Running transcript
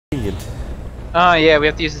convenient. Oh yeah, we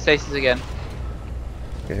have to use the stasis again.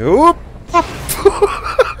 Okay, whoop! I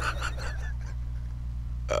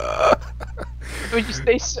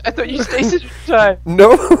thought you stasis each time. No!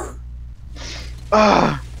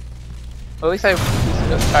 Well, at least alright,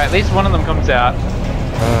 at least one of them comes out.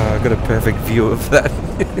 I got a perfect view of that.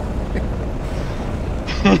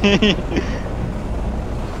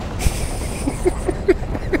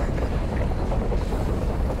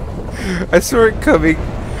 I saw it coming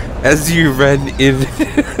as you ran in.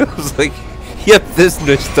 I was like, yep, there's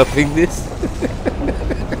no stopping this.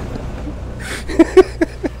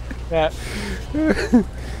 Yeah.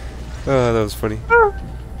 Oh, that was funny.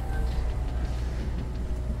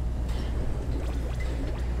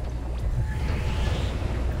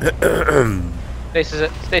 Stasis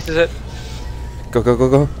it, stasis it. Go, go, go,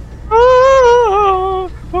 go.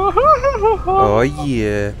 Oh,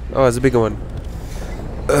 yeah. Oh, it's a bigger one.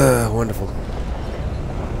 Wonderful.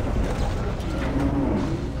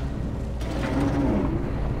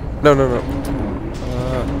 No, no, no.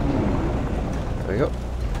 There we go.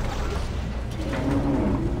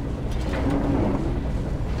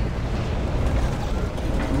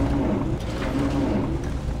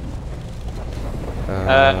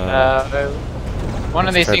 One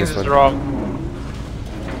of these things is wrong.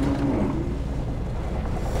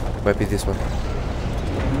 Might be this one.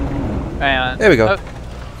 Hang on. There we go. Oh.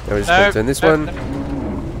 Now we're just going to turn this one.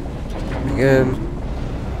 Again.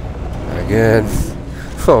 Again.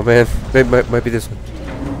 Oh man. Might be this one.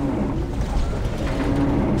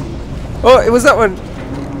 Oh, it was that one!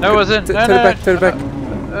 No, it wasn't. No, turn no, it back, turn it back.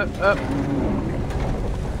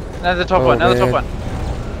 Now the top one, now the top one.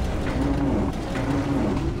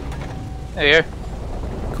 There you go.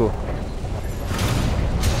 Cool.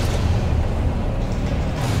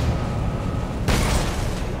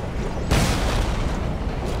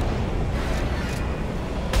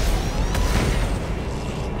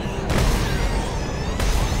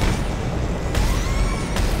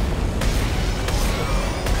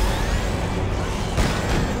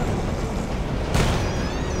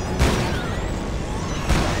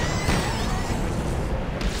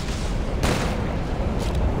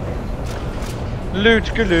 Loot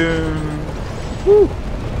Galoon. Woo.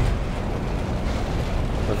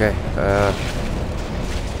 Okay,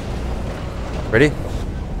 ready?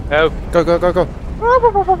 Go. Go, go, go, go.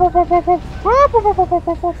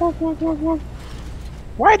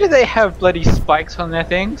 Why do they have bloody spikes on their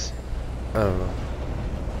things? I don't know.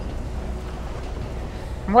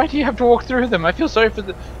 And why do you have to walk through them? I feel sorry for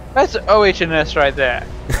the... That's OHS right there.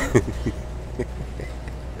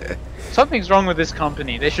 Something's wrong with this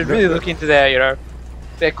company. They should really look into their, you know,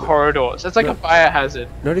 their corridors. It's like a fire hazard.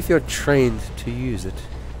 Not if you're trained to use it.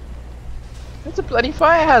 It's a bloody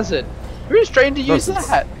fire hazard. Who's trained to use Nonsense.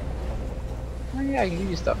 that? Oh yeah, I can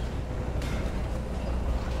give you stuff.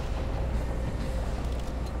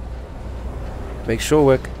 Make sure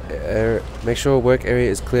work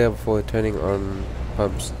area is clear before turning on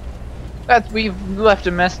pumps. We've left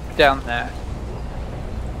a mess down there.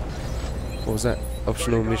 What was that?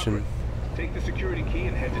 Optional mission. Take the security key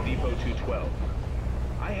and head to Depot 212.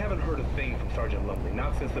 I haven't heard a thing from Sergeant Lumley,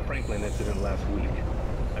 not since the Franklin incident last week.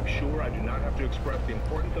 I'm sure I do not have to express the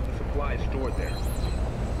importance of the supplies stored there.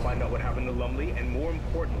 Find out what happened to Lumley, and more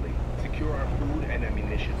importantly, secure our food and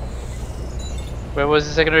ammunition. Where was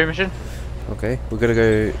the secondary mission? Okay, we're gonna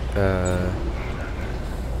go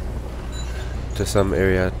to some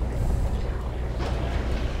area.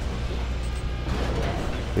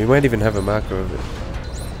 We might even have a marker of it.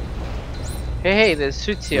 Hey, there's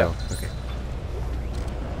suits here. No, okay.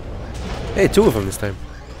 Hey, two of them this time.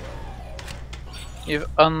 You've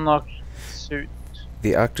unlocked suit.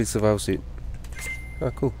 The Arctic survival suit.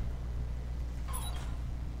 Oh, cool.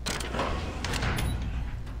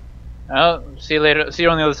 Oh, see you later. See you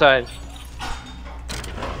on the other side.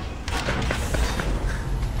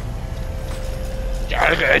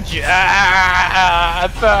 Why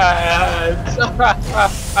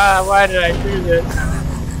did I do this?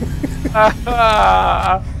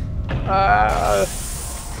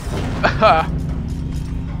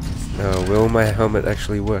 Oh, will my helmet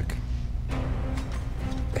actually work?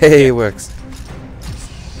 Hey, it works.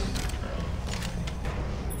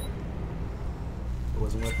 It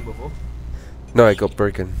wasn't working before? No, it got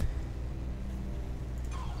broken.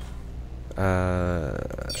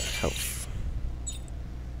 Health. I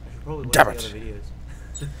should probably watch Damn the it. other videos.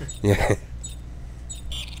 Yeah.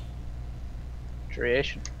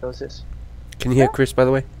 Creation. What was this? Can you hear Chris, by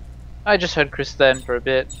the way? I just heard Chris then for a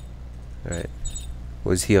bit. Alright.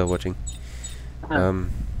 Was here watching.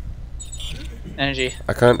 Energy.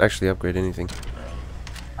 I can't actually upgrade anything.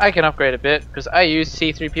 I can upgrade a bit because I use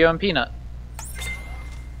C3PO and Peanut.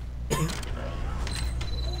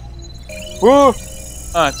 Whoa!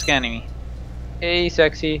 Oh, it's scanning me. Hey,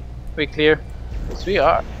 sexy. We clear? Yes, we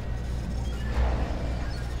are.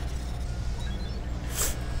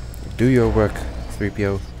 Do your work,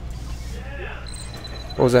 3PO.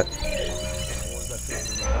 What was that?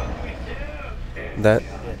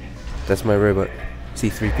 That's my robot,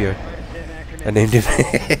 C3PO. I named him.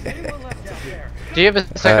 Do you have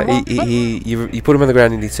a second one? You put him on the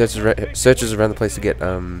ground and he searches around the place to get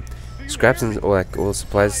scraps and or like all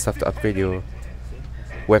supplies and stuff to upgrade your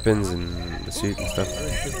weapons and the suit and stuff.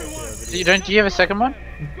 Do you have a second one?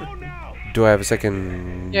 Do I have a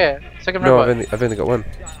second? Yeah, second No, robot. I've only got one.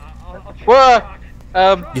 Whoa!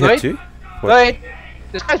 You wait, have two? What? wait!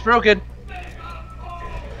 This guy's broken.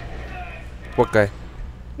 What guy?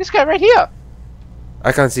 This guy right here.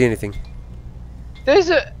 I can't see anything. There's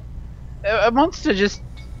a monster just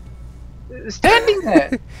standing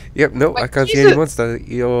there. Yep, no, Like, I can't see Jesus. any monster.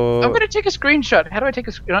 You're... I'm gonna take a screenshot. How do I take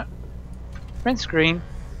a screen? Print screen.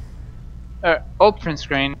 Alt print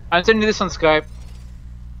screen. I'm sending you this on Skype.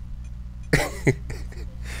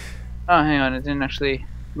 Oh, hang on, it didn't actually.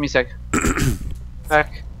 Give me a sec.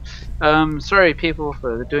 Back. Sorry people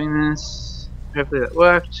for doing this. Hopefully that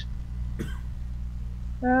worked.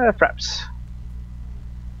 Fraps.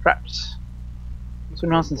 Fraps. It's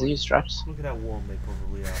been a while since I used straps. Look at that wall they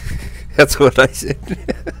probably are. That's what I said.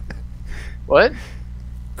 What?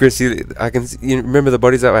 Chris, I can see, you remember the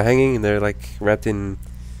bodies that were hanging and they're like wrapped in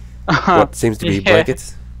what seems to be Yeah.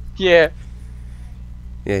 blankets? Yeah.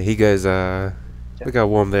 Yeah, he goes, look how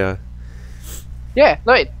warm they are. Yeah,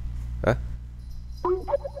 Lloyd. Huh?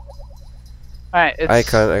 Alright, it's... I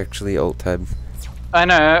can't actually alt tab. I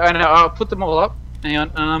know, I'll put them all up. Hang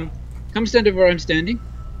on, come stand over where I'm standing.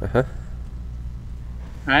 Uh-huh.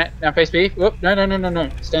 Alright, now face me. Whoop, no.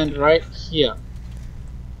 Stand right here.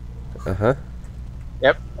 Uh-huh.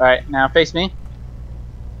 Yep, alright, now face me.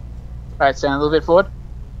 Alright, stand a little bit forward.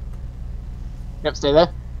 Yep, stay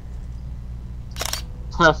there.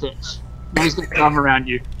 Perfect. Now he's got the arm around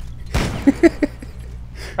you.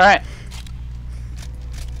 Alright.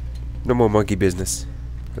 No more monkey business.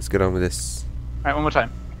 Let's get on with this. Alright, one more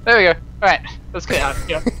time. There we go. Alright, let's get out of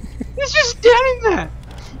here. He's just standing there!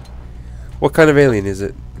 What kind of alien is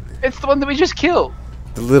it? It's the one that we just killed.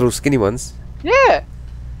 The little skinny ones? Yeah!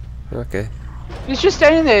 Okay. He's just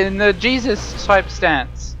standing there in the Jesus type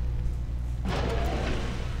stance.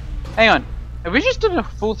 Hang on. Have we just done a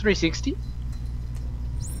full 360?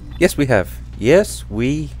 Yes, we have. Yes,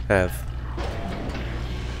 we have.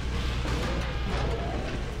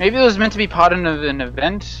 Maybe it was meant to be part of an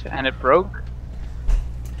event and it broke.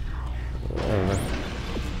 I don't know.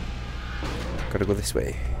 Gotta go this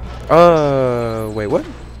way. Wait, what?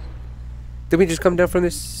 Did we just come down from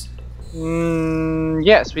this?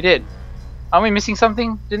 Yes, we did. Are we missing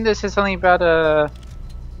something? Didn't there say something about a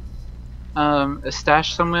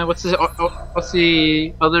stash somewhere? What's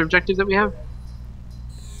the other objective that we have?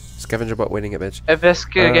 Scavenger bot waiting at bench.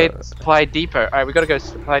 Investigate supply depot. Alright, we gotta go to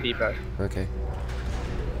supply depot. Okay.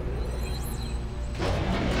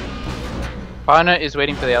 Barner is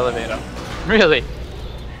waiting for the elevator. Really?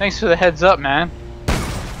 Thanks for the heads up, man.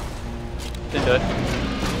 Didn't do it.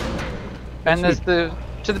 And there's the...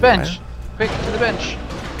 to the bench. Quick, to the bench.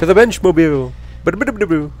 To the bench, mobile.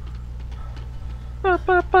 Ba-da-ba-da-ba-da-boo.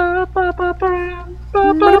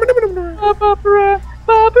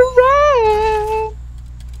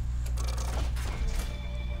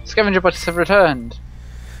 Scavenger bots have returned.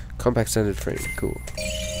 Compact standard frame. Cool.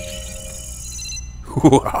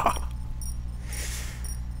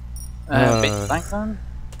 Base tank gun.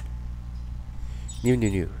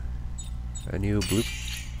 New. A new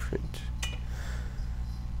blueprint.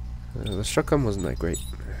 The shotgun wasn't that great.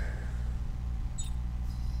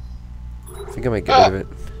 I think I might get rid of it.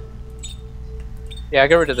 Yeah, I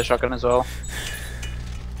got rid of the shotgun as well.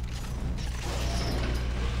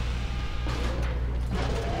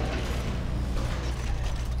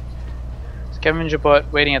 Scavenger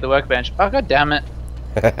bot waiting at the workbench. Oh, god damn it.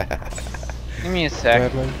 Give me a Do I sec.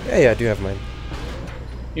 have mine? Yeah, I do have mine.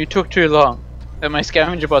 You took too long. And my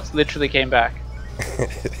scavenger bots literally came back.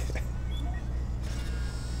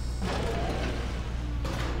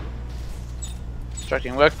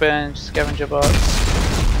 Constructing workbench, scavenger bots.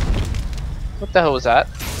 What the hell was that?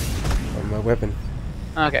 On my weapon.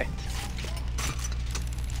 Okay.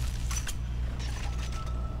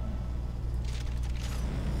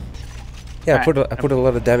 Yeah, Alright. I put a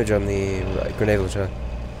lot of damage on the grenade launcher,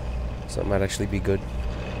 so it might actually be good.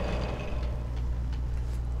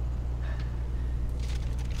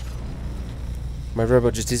 My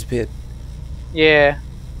robot just disappeared. Yeah.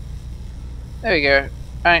 There we go.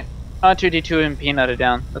 Alright, R2D2 and Peanut are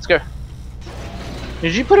down. Let's go.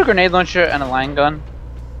 Did you put a grenade launcher and a line gun?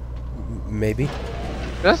 Maybe.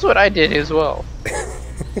 That's what I did as well.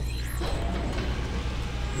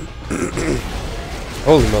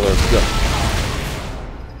 Holy mother of God.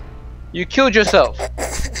 You killed yourself.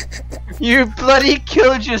 You bloody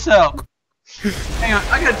killed yourself. Hang on,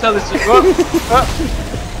 I gotta tell this to you.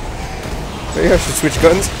 Maybe I should switch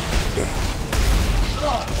guns.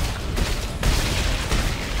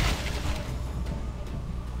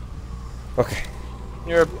 Okay.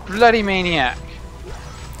 You're a bloody maniac.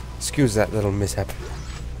 Excuse that little mishap.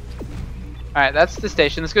 Alright, that's the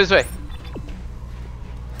station. Let's go this way.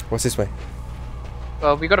 What's this way?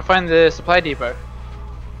 Well, we gotta find the supply depot.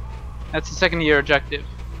 That's the second year objective.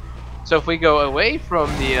 So if we go away from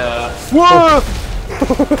the Whoa!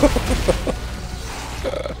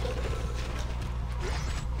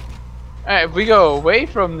 Alright, if we go away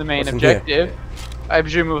from the main What's in objective, I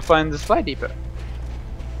presume we'll find the supply depot.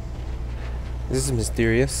 This is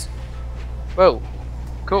mysterious. Whoa.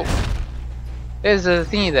 Cool. There's a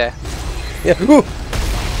thingy there. Yeah. Ooh.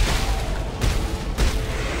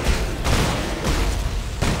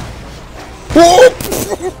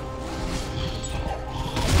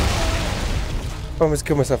 I almost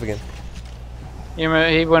killed myself again. He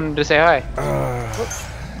wanted to say hi.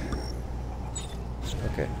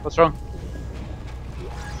 Okay. What's wrong?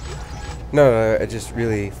 No, it just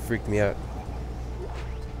really freaked me out.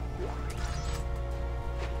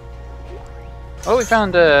 Oh, we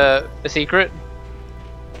found a secret.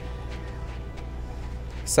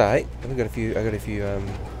 Sight. I got a few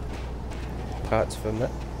parts from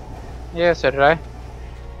that. Yeah, so did I.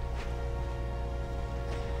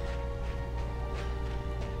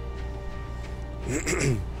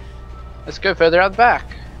 Let's go further out the back.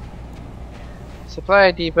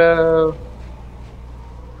 Supply depot.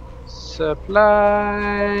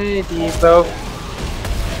 Supply depot.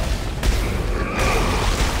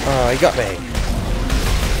 Oh, he got me.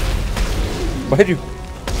 Why'd you?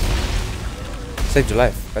 Saved your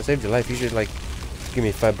life. I saved your life. You should like give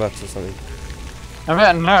me $5 or something.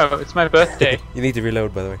 I mean, no, it's my birthday. You need to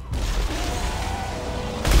reload, by the way.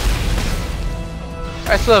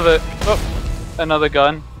 I still have it. Oh, another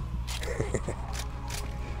gun.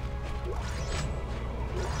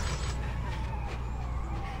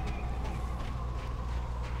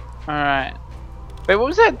 Alright. Wait, what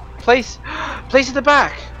was that place? Place at the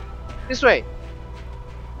back! This way!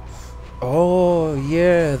 Oh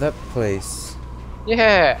yeah, that place.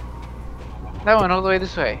 Yeah! That one all the way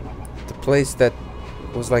this way. The place that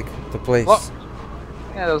was like the place. Locked.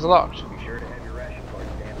 Yeah, that was locked.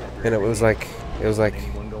 And it was like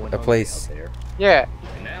a place. Yeah.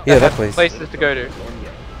 Yeah, that place. Places to go to.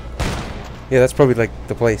 Yeah, that's probably like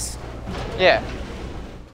the place. Yeah.